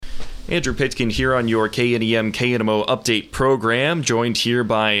Andrew Pitkin here on your KNEM KNMO update program, joined here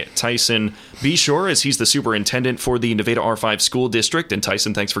by Tyson Beshore as he's the superintendent for the Nevada R5 School District. And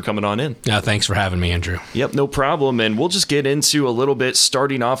Tyson, thanks for coming on in. Thanks for having me, Andrew. Yep, no problem. And we'll just get into a little bit,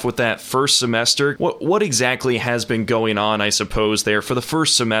 starting off with that first semester. What exactly has been going on, I suppose, there for the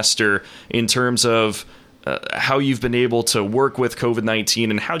first semester in terms of how you've been able to work with COVID-19,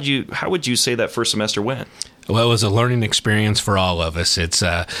 and how would you say that first semester went? Well, it was a learning experience for all of us. It's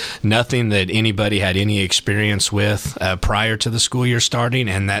nothing that anybody had any experience with prior to the school year starting,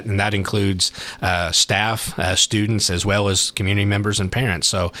 and that includes staff, students, as well as community members and parents.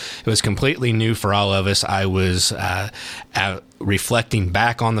 So it was completely new for all of us. I was reflecting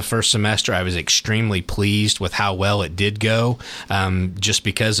back on the first semester, I was extremely pleased with how well it did go, just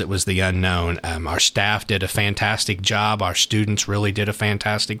because it was the unknown. Our staff did a fantastic job. Our students really did a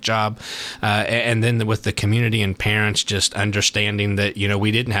fantastic job. And then with the community and parents just understanding that,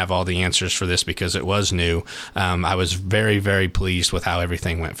 we didn't have all the answers for this because it was new. I was very, very pleased with how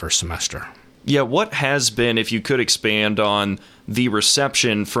everything went first semester. Yeah, what has been, if you could expand on the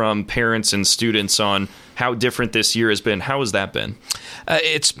reception from parents and students on how different this year has been, how has that been?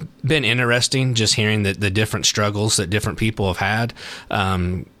 It's been interesting just hearing the different struggles that different people have had.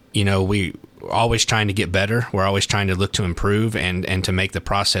 We're always trying to get better. We're always trying to look to improve and to make the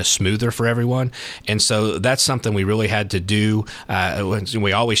process smoother for everyone. And so that's something we really had to do.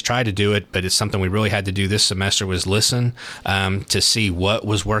 We always try to do it, but it's something we really had to do this semester was listen to see what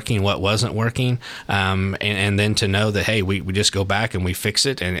was working, what wasn't working, and then to know that, hey, we just go back and we fix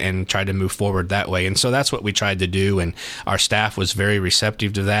it and try to move forward that way. And so that's what we tried to do. And our staff was very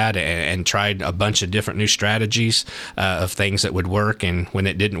receptive to that and tried a bunch of different new strategies of things that would work. And when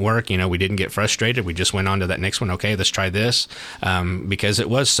it didn't work, we didn't get frustrated. We just went on to that next one. Okay, let's try this, because it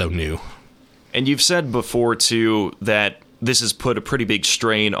was so new. And you've said before, too, that this has put a pretty big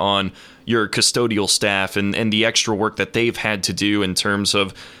strain on your custodial staff and the extra work that they've had to do in terms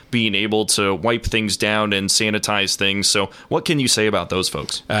of being able to wipe things down and sanitize things. So what can you say about those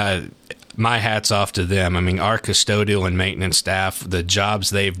folks? My hat's off to them. I mean, our custodial and maintenance staff, the jobs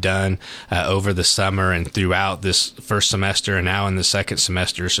they've done over the summer and throughout this first semester and now in the second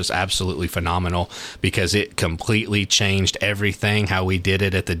semester is just absolutely phenomenal, because it completely changed everything, how we did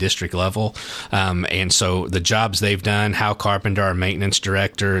it at the district level. And so the jobs they've done, Hal Carpenter, our maintenance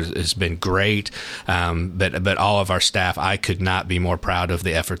director, has been great. But all of our staff, I could not be more proud of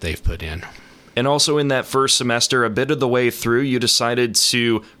the effort they've put in. And also in that first semester, a bit of the way through, you decided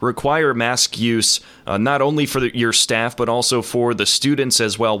to require mask use, not only for your staff, but also for the students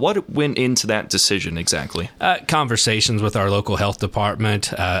as well. What went into that decision exactly? Conversations with our local health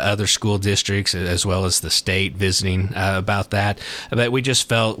department, other school districts, as well as the state visiting about that. But we just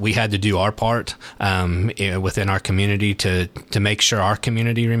felt we had to do our part within our community to make sure our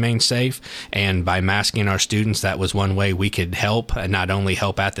community remained safe. And by masking our students, that was one way we could help, not only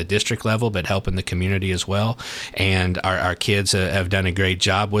help at the district level, but help in the community as well. And our kids have done a great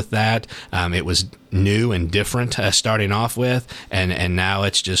job with that. It was new and different starting off with, and now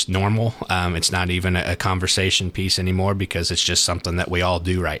it's just normal. It's not even a conversation piece anymore, because it's just something that we all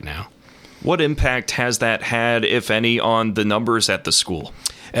do right now. What impact has that had, if any, on the numbers at the school?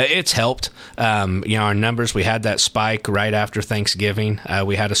 It's helped. Our numbers, we had that spike right after Thanksgiving.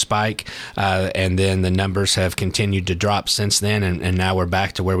 We had a spike, and then the numbers have continued to drop since then, and now we're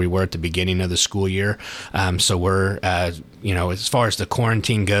back to where we were at the beginning of the school year. So we're, as far as the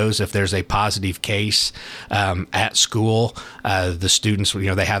quarantine goes, if there's a positive case at school, the students,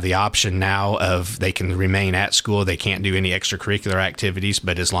 they have the option now of they can remain at school. They can't do any extracurricular activities,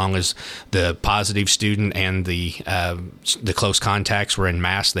 but as long as the positive student and the close contacts were in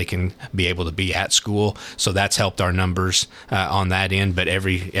mask, they can be able to be at school. So that's helped our numbers on that end. But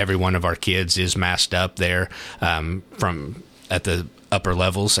every one of our kids is masked up there from at the upper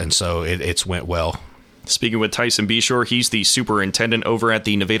levels, and so it's went well. Speaking with Tyson Beshore, he's the superintendent over at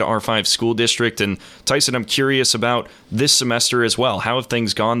the Nevada R5 School District. And Tyson, I'm curious about this semester as well. How have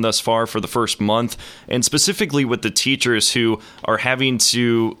things gone thus far for the first month, and specifically with the teachers who are having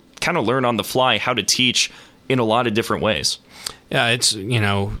to kind of learn on the fly how to teach in a lot of different ways? Yeah, it's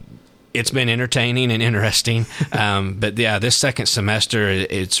been entertaining and interesting. But yeah, this second semester,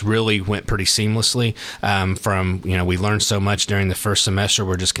 it's really went pretty seamlessly. We learned so much during the first semester.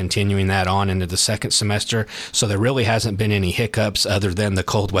 We're just continuing that on into the second semester. So there really hasn't been any hiccups other than the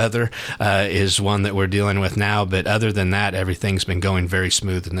cold weather is one that we're dealing with now. But other than that, everything's been going very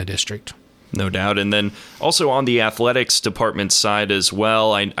smooth in the district. No doubt. And then also on the athletics department side as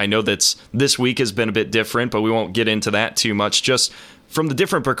well, I know that this week has been a bit different, but we won't get into that too much. Just from the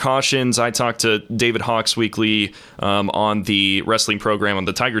different precautions, I talked to David Hawks weekly on the wrestling program, on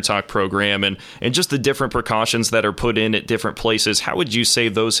the Tiger Talk program, and just the different precautions that are put in at different places. How would you say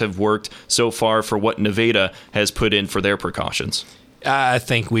those have worked so far for what Nevada has put in for their precautions? I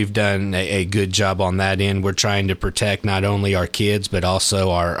think we've done a good job on that end. We're trying to protect not only our kids, but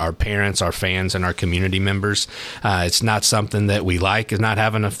also our parents, our fans, and our community members. It's not something that we like, is not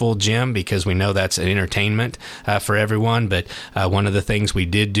having a full gym, because we know that's an entertainment for everyone. But one of the things we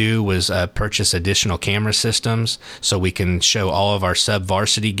did do was purchase additional camera systems so we can show all of our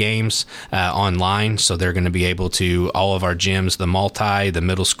sub-varsity games online. So they're going to be able to, all of our gyms, the multi, the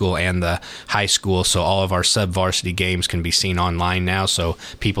middle school, and the high school. So all of our sub-varsity games can be seen online now, so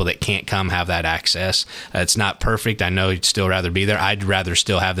people that can't come have that access. It's not perfect. I know you'd still rather be there. I'd rather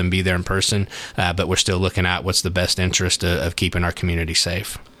still have them be there in person, but we're still looking at what's the best interest of keeping our community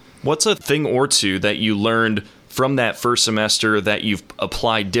safe. What's a thing or two that you learned from that first semester that you've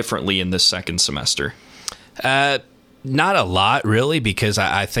applied differently in this second semester? Not a lot, really, because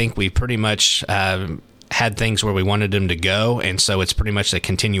I think we pretty much had things where we wanted them to go, and so it's pretty much a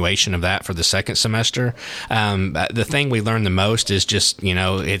continuation of that for the second semester. The thing we learned the most is just,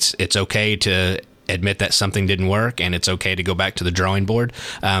 it's okay to admit that something didn't work, and it's okay to go back to the drawing board,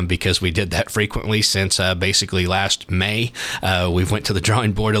 because we did that frequently since basically last May. We've went to the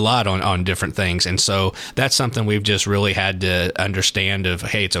drawing board a lot on different things, and so that's something we've just really had to understand of,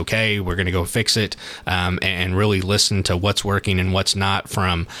 hey, it's okay, we're going to go fix it, and really listen to what's working and what's not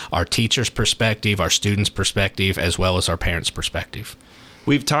from our teachers' perspective, our students' perspective, as well as our parents' perspective.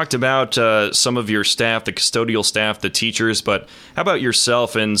 We've talked about some of your staff, the custodial staff, the teachers, but how about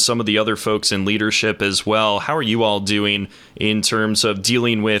yourself and some of the other folks in leadership as well? How are you all doing in terms of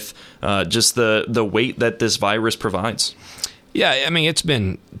dealing with just the weight that this virus provides? Yeah, I mean, it's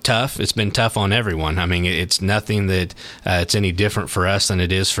been tough. It's been tough on everyone. I mean, it's nothing that it's any different for us than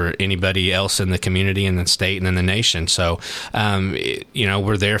it is for anybody else in the community and the state and in the nation. So,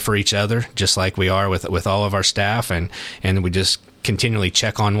 we're there for each other, just like we are with all of our staff, and we just continually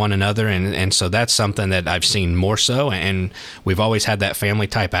check on one another, and so that's something that I've seen more so, and we've always had that family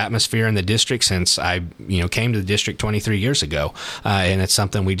type atmosphere in the district since I came to the district 23 years ago, and it's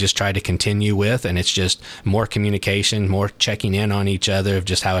something we just try to continue with, and it's just more communication, more checking in on each other of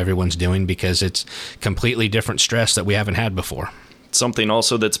just how everyone's doing, because it's completely different stress that we haven't had before. Something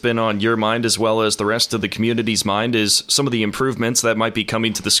also that's been on your mind as well as the rest of the community's mind is some of the improvements that might be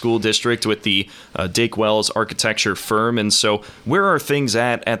coming to the school district with the Dake Wells architecture firm. And so where are things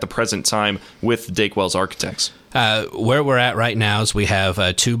at the present time with Dake Wells Architects? Where we're at right now is we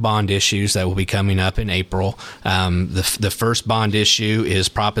have 2 bond issues that will be coming up in April. The first bond issue is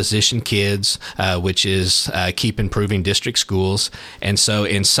Proposition Kids, which is keep improving district schools. And so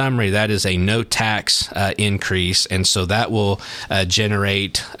in summary, that is a no tax increase. And so that will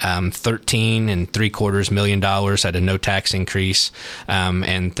generate $13.75 million at a no tax increase.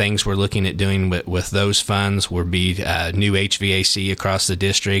 And things we're looking at doing with those funds will be new HVAC across the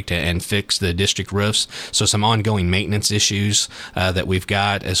district and fix the district roofs. So some ongoing maintenance issues that we've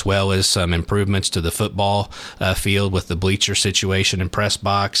got, as well as some improvements to the football field with the bleacher situation and press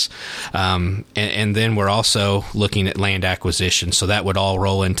box. And then we're also looking at land acquisition, so that would all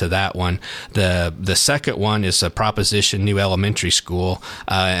roll into that one. The second one is a Proposition New Elementary School,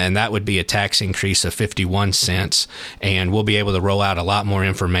 and that would be a tax increase of 51 cents, and we'll be able to roll out a lot more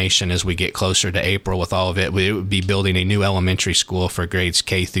information as we get closer to April with all of it. We would be building a new elementary school for grades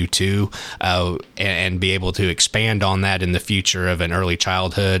K through 2, and be able to expand on that in the future of an early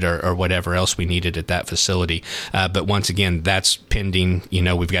childhood or whatever else we needed at that facility. But once again, that's pending.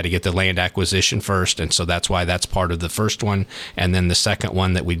 We've got to get the land acquisition first, and so that's why that's part of the first one. And then the second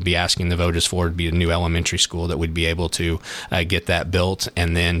one that we'd be asking the voters for would be a new elementary school that we'd be able to get that built,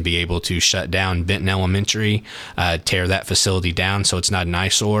 and then be able to shut down Benton Elementary, tear that facility down so it's not an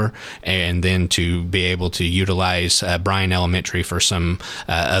eyesore, and then to be able to utilize Bryan Elementary for some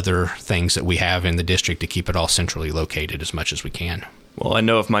other things that we have in the district to keep it all centrally located as much as we can. Well, I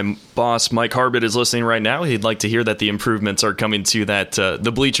know if my boss, Mike Harbit, is listening right now, he'd like to hear that the improvements are coming to that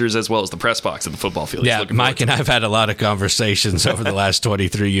the bleachers as well as the press box at the football field. Yeah, Mike and I've had a lot of conversations over the last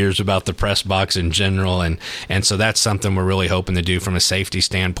 23 years about the press box in general, and so that's something we're really hoping to do from a safety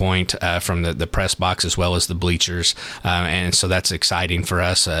standpoint, from the press box as well as the bleachers, and so that's exciting for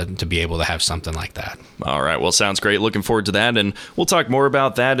us to be able to have something like that. All right, well, sounds great. Looking forward to that, and we'll talk more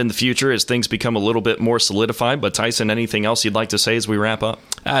about that in the future as things become a little bit more solidified. But Tyson, anything else you'd like to say as we wrap up?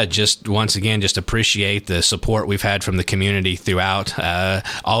 Just once again, just appreciate the support we've had from the community throughout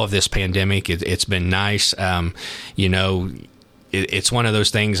all of this pandemic. It's been nice. it's one of those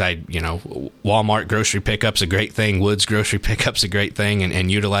things. Walmart grocery pickup's a great thing. Woods grocery pickup's a great thing,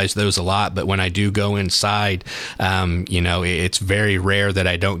 and utilize those a lot. But when I do go inside, it's very rare that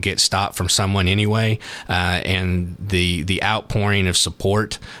I don't get stopped from someone anyway. And the outpouring of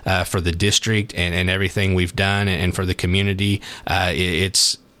support for the district and everything we've done and for the community,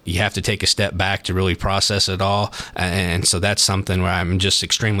 you have to take a step back to really process it all. And so that's something where I'm just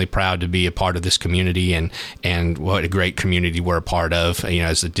extremely proud to be a part of this community and what a great community we're a part of,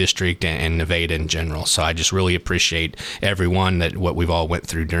 as a district and Nevada in general. So I just really appreciate everyone what we've all went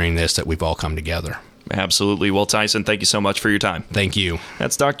through during this, that we've all come together. Absolutely. Well, Tyson, thank you so much for your time. Thank you.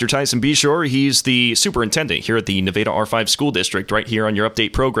 That's Dr. Tyson Beshore. He's the superintendent here at the Nevada R5 School District, right here on your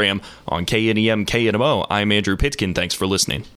update program on KNEM KNMO. I'm Andrew Pitkin. Thanks for listening.